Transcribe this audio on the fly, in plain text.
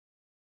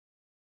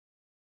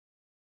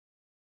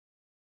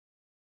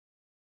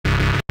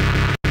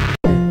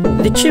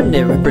The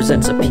chimney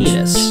represents a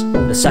penis.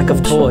 The sack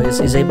of toys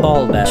is a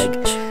ball bag.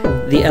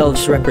 The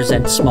elves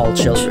represent small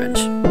children.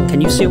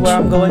 Can you see where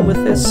I'm going with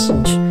this?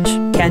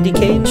 Candy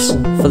canes?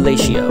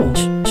 Fellatio.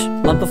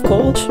 Lump of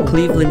coal?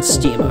 Cleveland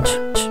steamer.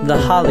 The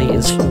holly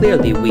is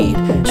clearly weed,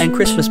 and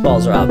Christmas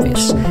balls are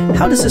obvious.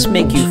 How does this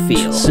make you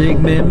feel?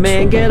 Sigmund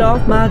man, get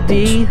off my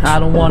D. I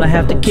don't wanna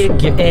have to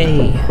kick your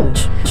A.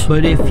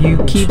 But if you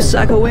keep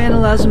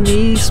psychoanalyzing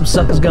me, some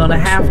sucker's gonna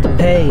have to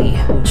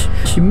pay.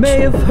 You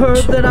may have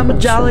heard that I'm a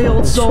jolly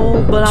old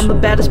soul, but I'm the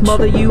baddest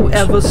mother you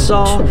ever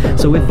saw.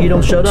 So if you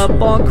don't shut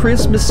up on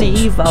Christmas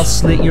Eve, I'll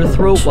slit your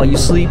throat while you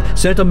sleep.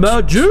 Santa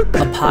magic!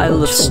 A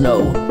pile of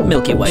snow,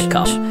 milky white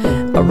cum.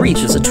 A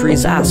wreath is a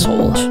tree's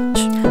asshole.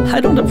 I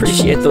don't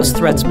appreciate those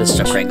threats,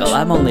 Mr. Kringle.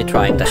 I'm only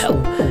trying to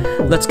help.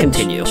 Let's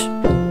continue.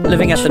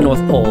 Living at the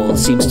North Pole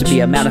seems to be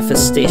a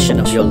manifestation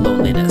of your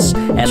loneliness,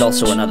 and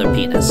also another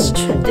penis.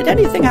 Did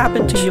anything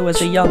happen to you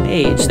as a young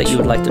age that you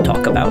would like to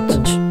talk about?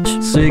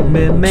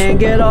 Sigmund man,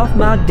 get off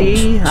my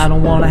D. I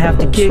don't wanna have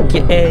to kick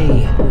your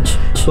A.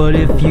 But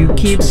if you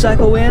keep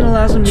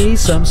psychoanalyzing me,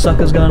 some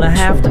sucker's gonna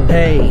have to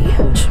pay.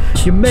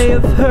 You may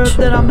have heard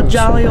that I'm a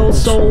jolly old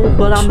soul,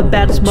 but I'm the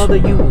baddest mother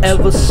you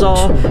ever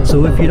saw.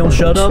 So if you don't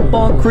shut up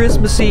on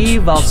Christmas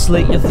Eve, I'll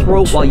slit your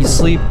throat while you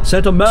sleep.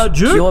 Santa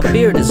magic! Your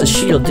beard is a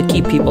shield to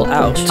keep people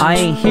out. I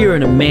ain't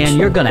hearing him, man.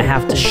 You're gonna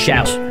have to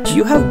shout.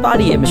 You have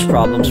body image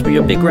problems for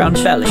your big round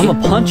belly. I'ma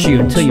punch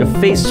you until your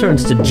face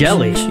turns to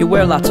jelly. You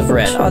wear lots of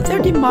red. Are there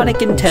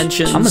demonic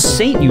intentions? I'm a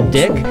saint, you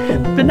dick.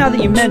 But now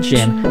that you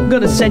mention, I'm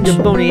gonna send your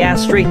bony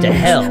ass straight to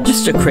hell.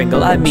 Mr.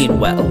 Kringle, I mean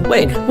well.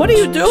 Wait, what are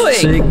you doing?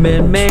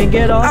 Sigmund man,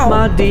 get off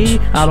my D.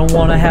 I don't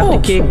wanna have to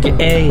kick your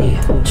A.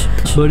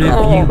 But if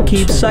you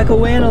keep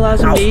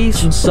psychoanalyzing me,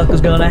 some sucker's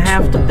gonna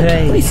have to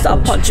pay. Please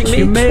stop punching me.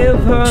 You may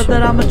have heard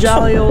that I'm a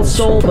jolly old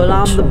soul, but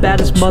I'm the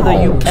baddest mother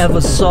you ever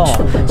saw.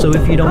 So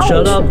if you don't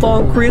shut up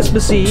on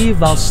Christmas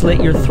Eve, I'll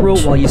slit your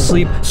throat while you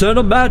sleep.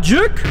 Santa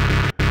magic!